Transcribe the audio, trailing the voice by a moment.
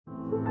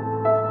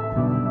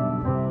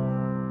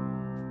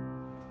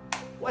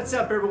What's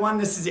up, everyone?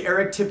 This is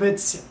Eric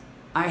Tippetts.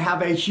 I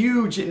have a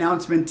huge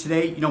announcement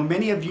today.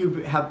 Many of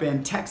you have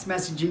been text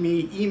messaging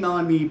me,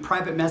 emailing me,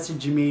 private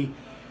messaging me,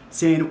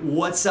 saying,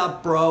 "What's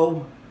up,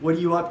 bro? What are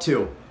you up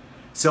to?"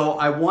 So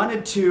I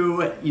wanted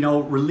to,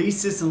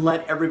 release this and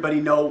let everybody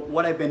know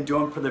what I've been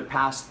doing for the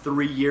past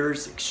 3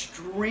 years.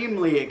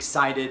 Extremely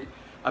excited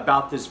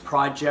about this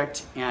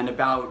project and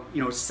about,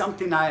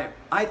 something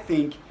I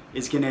think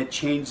is going to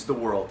change the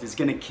world, is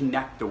going to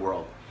connect the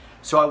world.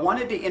 So I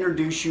wanted to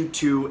introduce you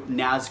to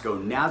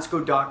NASGO,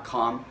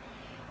 NASGO.com.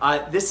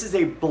 This is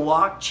a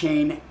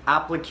blockchain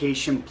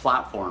application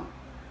platform.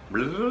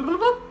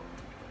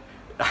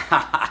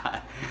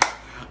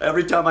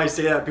 Every time I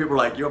say that, people are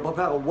like,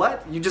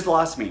 what? You just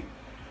lost me.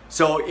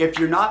 So if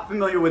you're not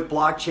familiar with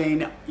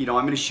blockchain, I'm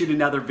going to shoot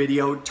another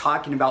video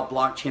talking about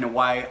blockchain and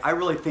why I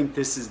really think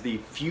this is the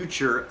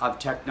future of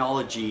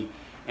technology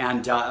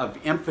and of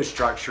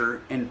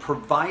infrastructure in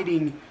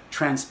providing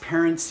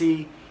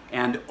transparency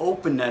and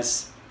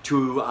openness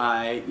to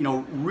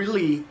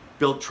really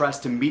build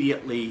trust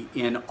immediately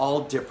in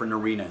all different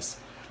arenas.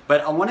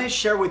 But I want to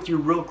share with you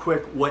real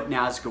quick what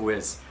NASGO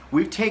is.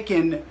 We've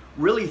taken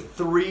really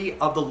 3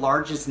 of the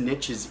largest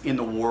niches in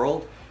the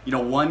world.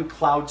 One,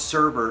 cloud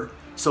server.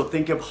 So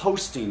think of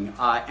hosting,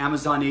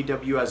 Amazon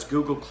AWS,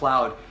 Google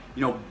Cloud,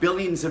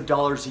 billions of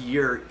dollars a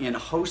year in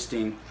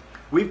hosting.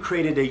 We've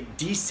created a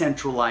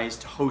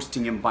decentralized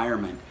hosting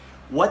environment.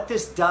 What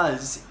this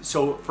does,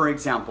 so for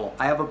example,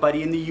 I have a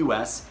buddy in the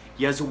US,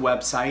 he has a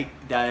website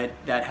that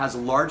has a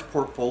large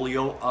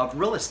portfolio of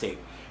real estate.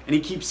 And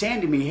he keeps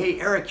saying to me, "Hey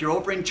Eric, you're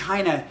over in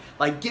China,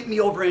 get me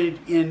over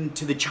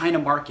into the China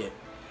market."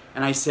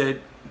 And I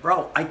said,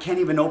 "Bro, I can't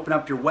even open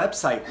up your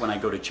website when I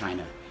go to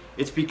China."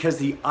 It's because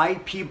the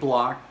IP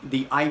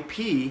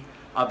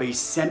of a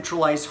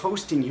centralized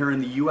hosting here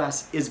in the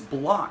US is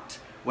blocked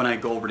when I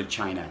go over to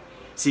China.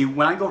 See,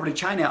 when I go over to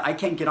China, I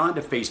can't get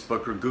onto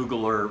Facebook or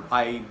Google or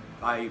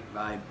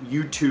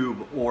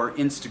YouTube or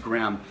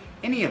Instagram,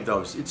 any of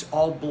those. It's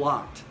all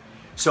blocked.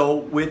 So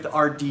with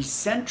our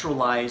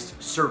decentralized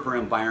server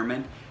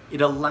environment,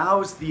 it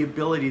allows the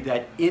ability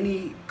that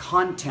any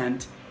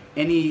content,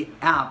 any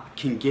app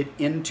can get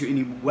into,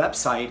 any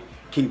website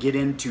can get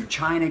into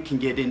China, can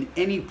get in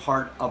any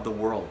part of the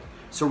world.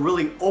 So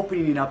really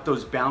opening up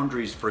those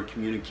boundaries for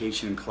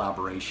communication and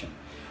collaboration.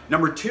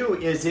 Number 2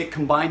 is it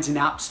combines an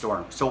app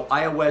store, so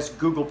iOS,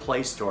 Google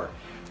Play Store.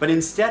 But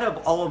instead of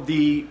all of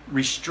the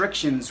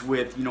restrictions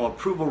with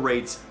approval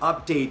rates,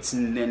 updates,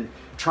 and then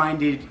trying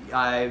to,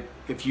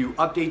 if you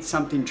update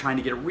something, trying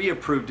to get it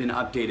reapproved and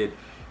updated,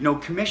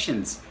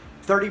 commissions.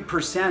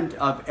 30%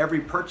 of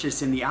every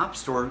purchase in the App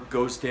Store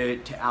goes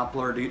to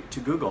Apple or to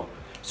Google.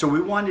 So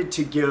we wanted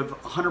to give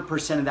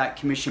 100% of that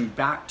commission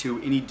back to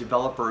any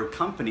developer or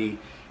company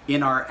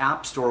in our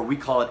App Store. We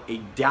call it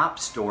a DApp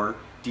Store,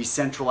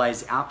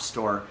 Decentralized App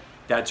Store,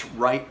 that's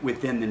right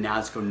within the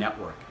NASGO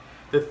network.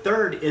 The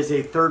third is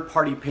a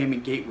third-party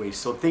payment gateway.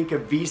 So think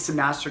of Visa,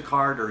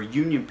 MasterCard, or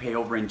UnionPay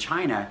over in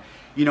China.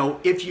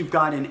 If you've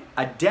got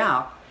a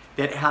DApp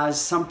that has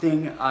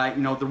something,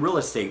 the real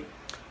estate,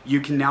 you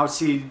can now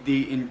see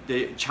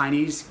the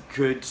Chinese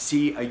could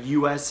see a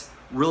U.S.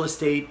 real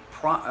estate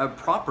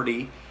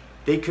property.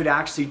 They could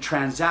actually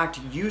transact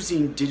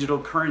using digital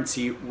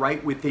currency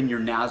right within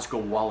your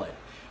NASGO wallet.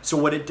 So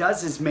what it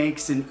does is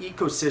makes an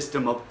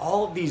ecosystem of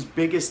all of these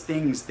biggest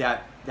things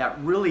that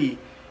really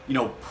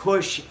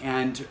push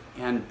and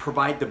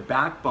provide the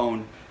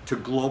backbone to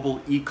global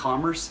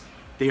e-commerce.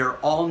 They are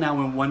all now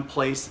in one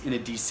place in a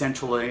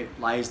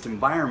decentralized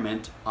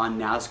environment on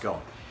NASGO.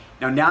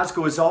 Now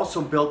NASGO is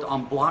also built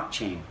on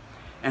blockchain.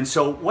 And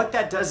so what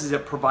that does is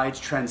it provides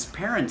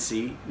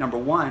transparency, number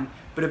 1,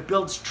 but it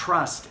builds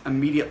trust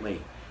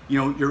immediately.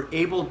 You're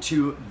able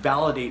to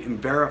validate and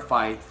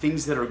verify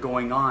things that are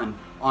going on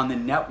the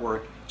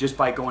network just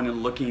by going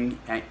and looking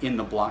in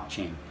the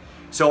blockchain.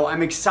 So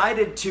I'm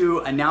excited to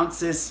announce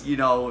this.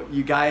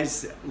 You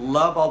guys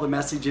love all the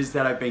messages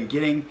that I've been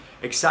getting.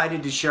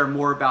 Excited to share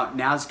more about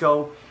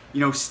NASGO.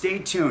 Stay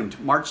tuned.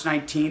 March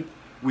 19th,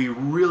 we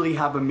really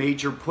have a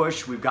major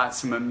push. We've got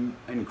some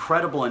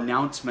incredible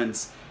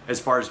announcements as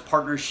far as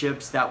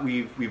partnerships that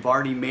we've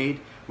already made.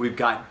 We've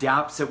got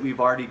dApps that we've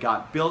already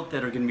got built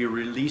that are going to be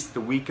released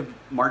the week of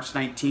March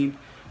 19th.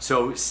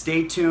 So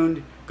stay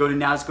tuned. Go to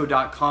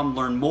NASGO.com,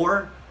 learn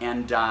more,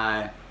 and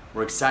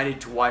we're excited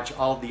to watch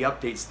all the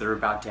updates that are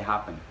about to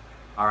happen.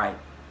 All right,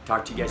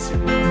 talk to you guys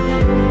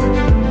soon.